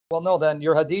Well, no, then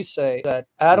your hadith say that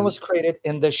Adam was created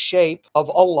in the shape of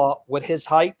Allah with his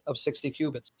height of 60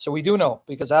 cubits. So we do know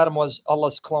because Adam was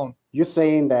Allah's clone. You're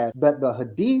saying that the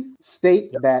hadith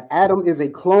state that Adam is a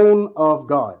clone of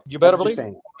God. You better That's what believe. you're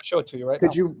saying. I'm going to show it to you right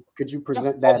Could now. you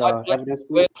present that evidence, please?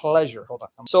 With pleasure. Hold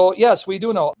on. So yes, we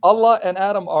do know Allah and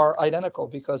Adam are identical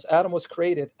because Adam was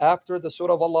created after the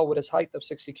surah of Allah with his height of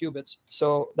 60 cubits.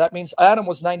 So that means Adam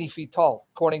was 90 feet tall,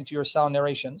 according to your sound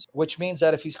narrations, which means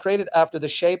that if he's created after the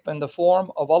shape and the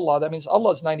form of Allah, that means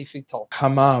Allah is 90 feet tall.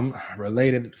 Hammam,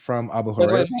 related from Abu By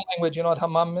the way, Hurairah. in my language, you know what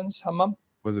hammam means? Hammam?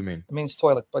 What does it mean? It means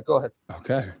toilet, but go ahead.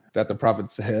 Okay. That the Prophet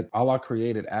said, Allah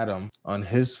created Adam on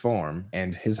his form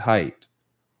and his height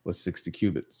was 60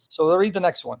 cubits. So read the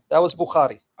next one. That was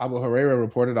Bukhari. Abu Hurairah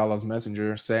reported Allah's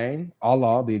messenger saying,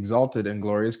 Allah, the exalted and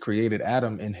glorious, created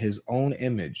Adam in his own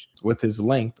image with his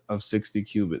length of 60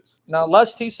 cubits. Now,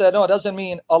 lest he said, no, it doesn't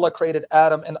mean Allah created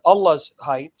Adam in Allah's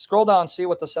height. Scroll down, see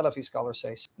what the Salafi scholar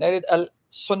says. Narrated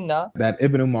al-Sunnah. That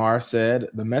Ibn Umar said,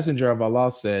 the messenger of Allah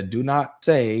said, do not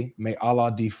say, may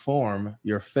Allah deform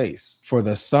your face. For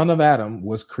the son of Adam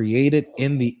was created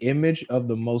in the image of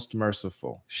the most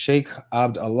merciful. Sheikh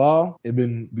Abd Allah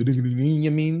Ibn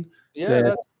Yamin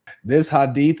said, this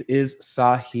hadith is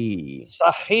sahih.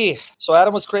 Sahih. So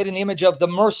Adam was created in the image of the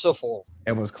merciful.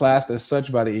 And was classed as such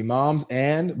by the Imams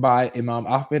and by Imam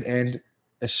Ahmed and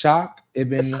Ishaq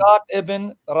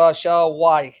ibn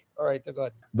Rashawai. All right, go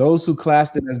ahead. Those who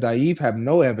classed it as da'if have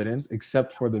no evidence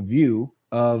except for the view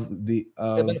of the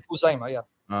Ibn Khuzaymah, yeah.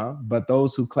 But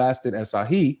those who classed it as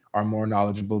sahih are more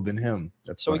knowledgeable than him.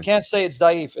 That's so funny. We can't say it's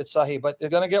da'if, it's sahih, but they're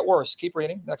going to get worse. Keep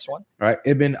reading. Next one. All right.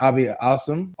 Ibn Abi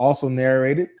Asim also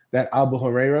narrated that Abu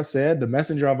Hurairah said, the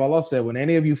messenger of Allah said, when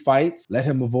any of you fights, let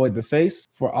him avoid the face,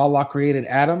 for Allah created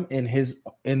Adam in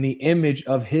the image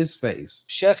of his face.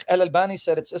 Sheikh Al-Albani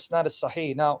said it's not as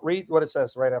sahih. Now read what it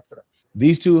says right after that.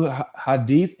 These two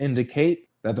hadith indicate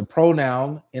that the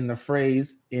pronoun in the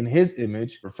phrase in his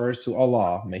image refers to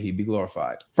Allah, may he be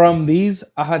glorified. From these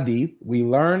ahadith, we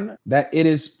learn that it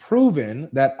is proven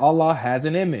that Allah has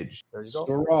an image,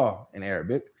 surah in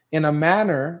Arabic, in a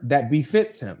manner that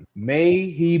befits him. May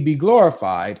he be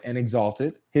glorified and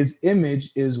exalted. His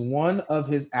image is one of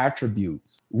his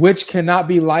attributes, which cannot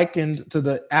be likened to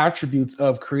the attributes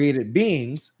of created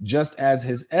beings, just as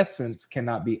his essence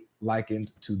cannot be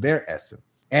likened to their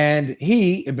essence. And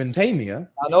he, Ibn Taymiyyah,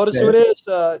 now notice who it is,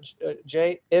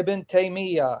 Jay, Ibn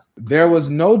Taymiyyah. There was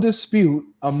no dispute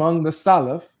among the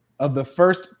Salaf of the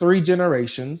first three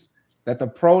generations that the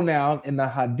pronoun in the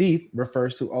hadith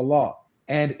refers to Allah.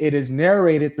 And it is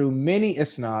narrated through many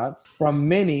isnads from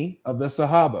many of the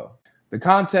Sahaba. The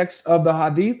context of the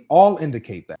hadith all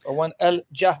indicate that. When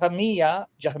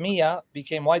Jahmiyyah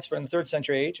became widespread in the 3rd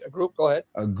century age,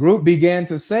 a group began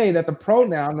to say that the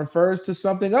pronoun refers to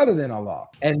something other than Allah.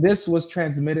 And this was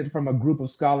transmitted from a group of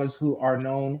scholars who are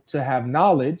known to have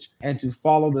knowledge and to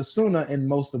follow the sunnah in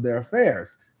most of their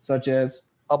affairs, such as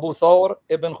Abu Thawr,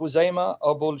 Ibn Khuzaymah,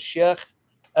 Abu Shaykh,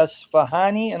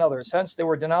 Asfahani, and others. Hence, they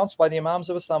were denounced by the Imams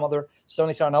of Islam, other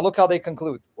Sunni scholars. Now, look how they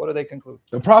conclude. What do they conclude?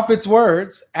 The Prophet's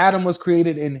words, Adam was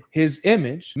created in his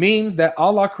image, means that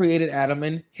Allah created Adam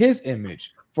in his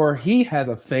image. For he has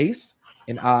a face,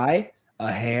 an eye,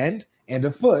 a hand, and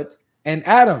a foot. And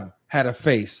Adam had a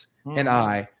face, an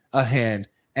eye, a hand,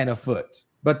 and a foot.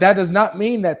 But that does not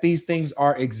mean that these things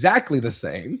are exactly the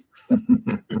same.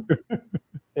 Yeah,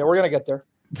 we're going to get there.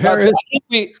 I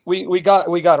think we got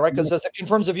it right, because it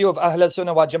confirms the view of Ahl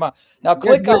Sunnah wal Jama'ah. Now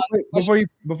click on before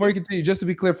you continue, just to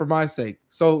be clear for my sake.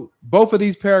 So both of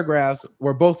these paragraphs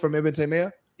were both from Ibn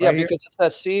Taymiyyah? Yeah, right, because it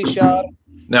says C Shar.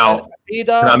 Now, can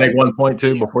I make one point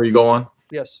too before you go on?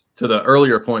 Yes. To the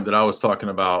earlier point that I was talking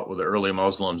about with the early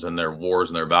Muslims and their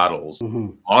wars and their battles,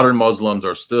 modern Muslims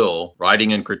are still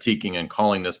writing and critiquing and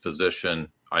calling this position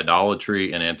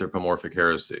idolatry and anthropomorphic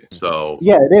heresy. So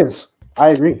yeah, it is. I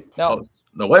agree.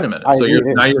 No, wait a minute. So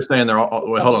you're saying they're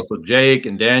all, wait, hold on. So Jake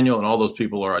and Daniel and all those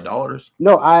people are idolaters?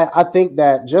 No, I think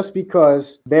that just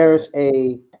because there's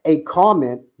a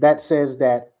comment that says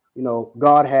that, you know,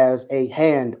 God has a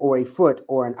hand or a foot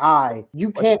or an eye,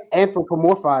 you can't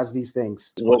anthropomorphize these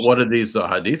things. What do these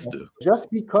hadiths do?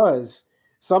 Just because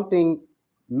something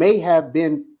may have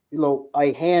been, you know,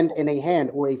 a hand and a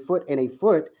hand or a foot and a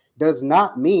foot does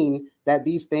not mean that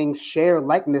these things share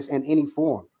likeness in any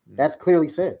form. That's clearly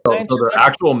said. So the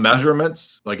actual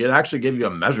measurements, like it actually gave you a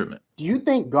measurement. Do you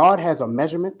think God has a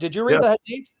measurement? Did you read the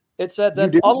hadith? It said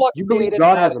that Allah you believe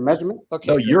God has a measurement? Okay.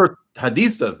 No, your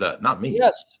hadith says that, not me.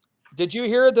 Yes. Did you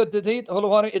hear the hadith?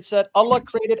 It said Allah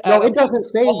created Adam. No, it doesn't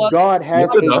say God has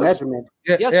a measurement.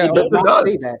 Yes, it does not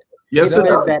say that. Yes, it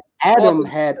says that Adam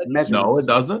had measurements. No, it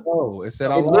doesn't. Oh, it said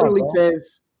it literally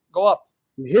says Go up.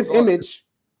 His image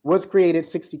was created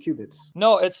 60 cubits.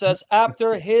 No, it says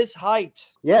after his height.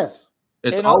 Yes.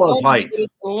 It's In our Allah's own, height. it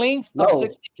is length No, of 60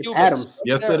 it's cubits. Adam's.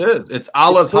 Yes, There. it is. It's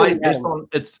Allah's clearly height based Adam's. on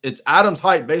it's Adam's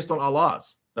height based on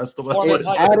Allah's. That's the Form that's and what It's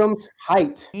height. Adam's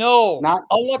height. No, Not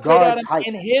Allah created God's Adam height.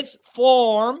 in his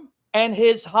form and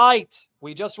his height.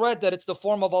 We just read that it's the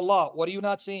form of Allah. What are you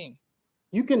not seeing?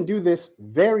 You can do this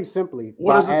very simply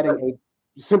What by does it adding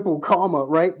a simple comma,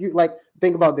 right? You like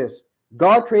think about this.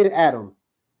 God created Adam,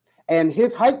 and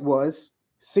his height was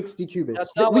 60 cubits.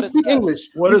 That's not We what it speak says. English.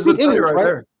 What We does it speak say English, right right?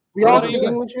 there? We What all are speak you?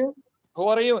 English here. Who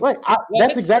are you? Right. When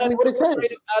That's it exactly says what it Allah says.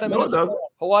 created Adam in No, it his doesn't.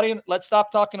 form. Hawarian, let's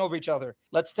stop talking over each other.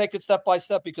 Let's take it step by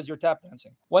step because you're tap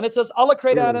dancing. When it says Allah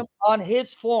created Clearly. Adam on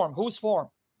his form, whose form?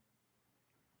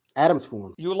 Adam's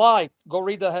form. You lied. Go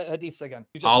read the hadiths again.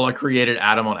 You just Allah created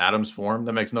Adam on Adam's form.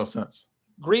 That makes no sense.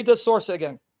 read the source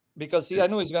again because see, I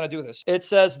knew he's going to do this. It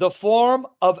says the form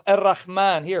of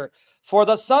Ar-Rahman here. For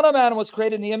the Son of Man was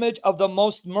created in the image of the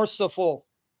Most Merciful.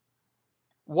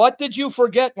 What did you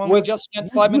forget when we just spent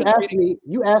 5 minutes reading?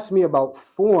 You asked me about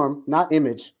form, not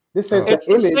image. This says It's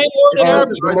the the image. same word in of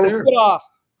Arabic. the right most- there. Surah.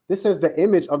 This says the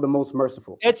image of the most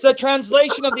merciful. It's a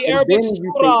translation of the And Arabic then you say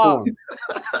surah. form.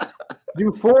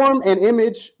 You form and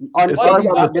image are It's Why not do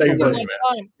you the have to same say thing, one man.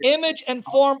 time? Image and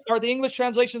form are the English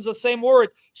translations of the same word.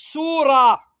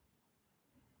 Surah.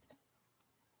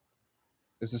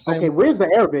 It's the same. Okay, where's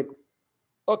the Arabic?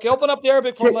 Okay, open up the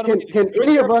Arabic form. Let 'em read it. Can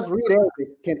any of us read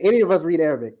Arabic? Can any of us read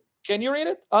Arabic? Can you read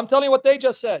it? I'm telling you what they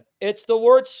just said. It's the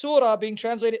word surah being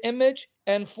translated image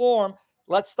and form.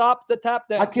 Let's stop the tap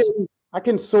dance. I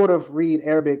can sort of read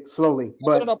Arabic slowly, Open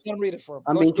but it up and read it for him.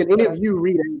 I Go mean, through can any it. of you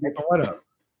read Arabic? What up?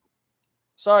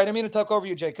 Sorry, I didn't mean to talk over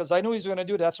you, Jay, because I knew he was going to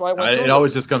do that. That's why I went through It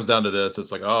always just comes down to this.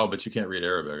 It's like, oh, but you can't read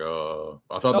Arabic. Oh,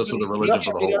 I thought this was the religion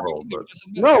for the whole world. But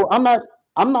No,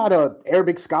 I'm not a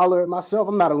Arabic scholar myself.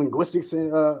 I'm not a linguistics.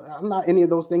 I'm not any of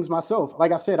those things myself.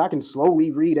 Like I said, I can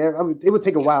slowly read. It would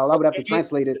take a while. I would have to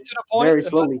translate it very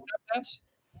slowly.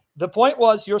 The point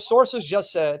was, your sources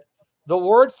just said the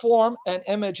word form and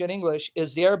image in English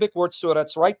is the Arabic word surah.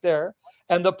 It's right there.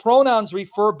 And the pronouns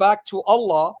refer back to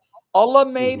Allah. Allah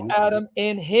made Adam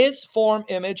in his form,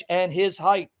 image, and his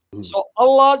height. So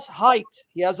Allah's height,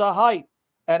 he has a height.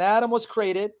 And Adam was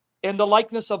created in the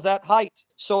likeness of that height.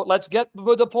 So let's get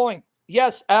to the point.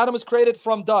 Yes, Adam was created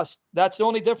from dust. That's the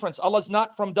only difference. Allah's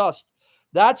not from dust.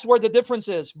 That's where the difference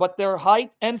is. But their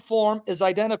height and form is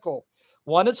identical.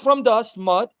 One is from dust,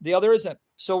 mud. The other isn't.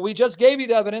 So we just gave you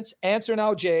the evidence. Answer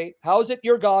now, Jay. How is it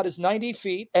your God is 90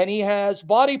 feet and he has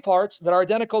body parts that are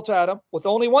identical to Adam with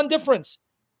only one difference?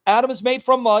 Adam is made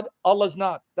from mud. Allah's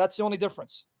not. That's the only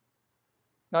difference.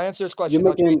 Now answer this question.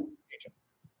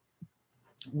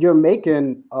 You're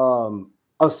making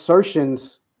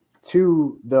assertions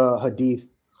to the hadith.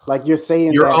 Like you're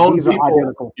saying your that own these are people,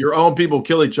 identical. your own people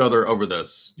kill each other over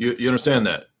this. You understand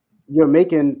that? You're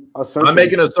making assertions. I'm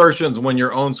making assertions when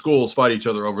your own schools fight each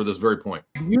other over this very point.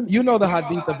 You know the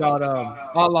hadith about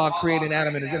Allah creating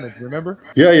Adam in his image, remember?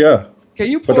 Yeah. Can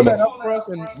you pull that up for us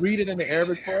and read it in the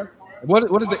Arabic for us?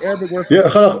 What is the Arabic word for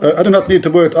Yeah, I do not need to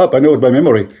pull it up. I know it by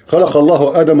memory. خلق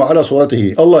الله آدم على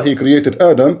صورته. Allah, he created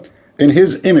Adam in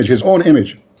his image, his own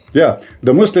image. Yeah,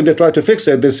 the Muslim, they try to fix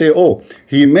it. They say, oh,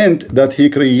 he meant that he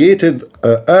created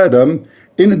Adam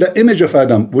in the image of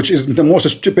Adam, which is the most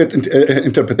stupid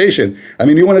interpretation. I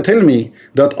mean, you want to tell me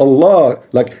that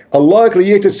Allah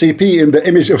created CP in the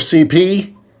image of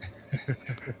CP?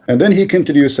 And then he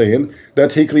continues saying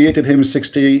that he created him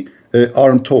 60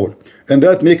 arm tall. And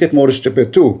that make it more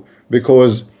stupid too,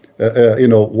 because,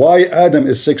 why Adam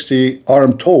is 60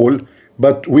 arm tall,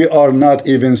 but we are not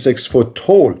even 6 foot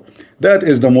tall. That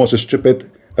is the most stupid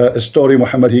story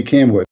Muhammad he came with.